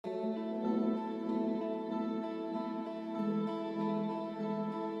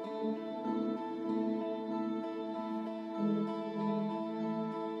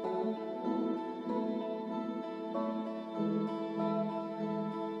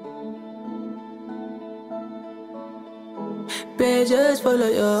Bitch, just follow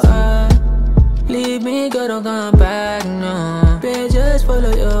your eye. Leave me, girl, don't come back, no. Bitch, just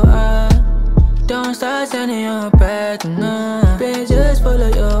follow your eye. Don't start turning your back, no. Bitch, just follow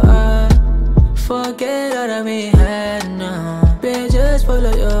your eye. Forget all that we had, no. Bitch, just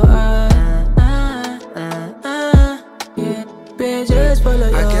follow your eye. Yeah. Bitch, just follow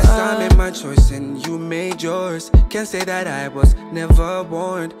your eye. I guess I made my choice and you made yours. Can't say that I was never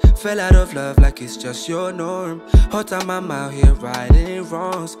warned. Fell out of love like it's just your norm. Whole time I'm out here righting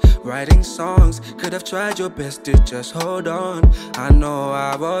wrongs, writing songs. Could have tried your best to just hold on. I know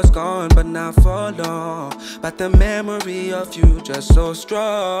I was gone, but not for long. But the memory of you just so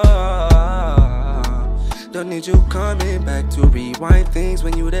strong. Don't need you coming back to rewind things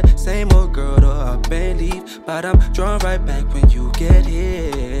when you the same old girl to up and leave. But I'm drawn right back when you get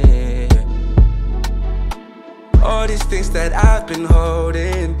here. All these things that I've been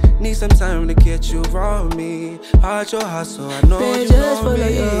holding need some time to get you on me. Hard your heart so I know bitch, you just know follow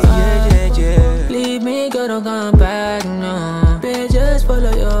me. your Yeah. Leave me, girl, don't come back, no. Bitch, just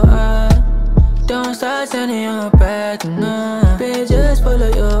follow your eye. Don't start turning your back, no. Bitch, just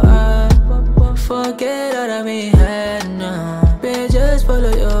follow your eye. Forget all that we had, no. Bitch, just follow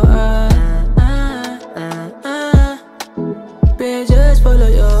your eye. Bitch, just follow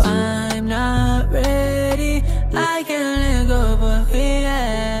your eye. I'm not ready, I can't let go of what we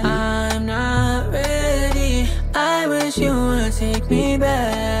had. I'm not ready, I wish you would take me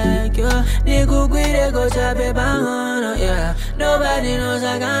back, yeah. Niku kwire go chape bangono, yeah. Nobody knows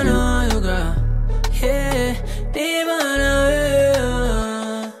like I know you, girl. Yeah, deep on the way.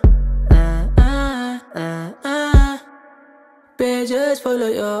 Bitch, just follow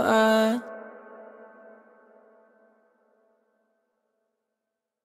your eye.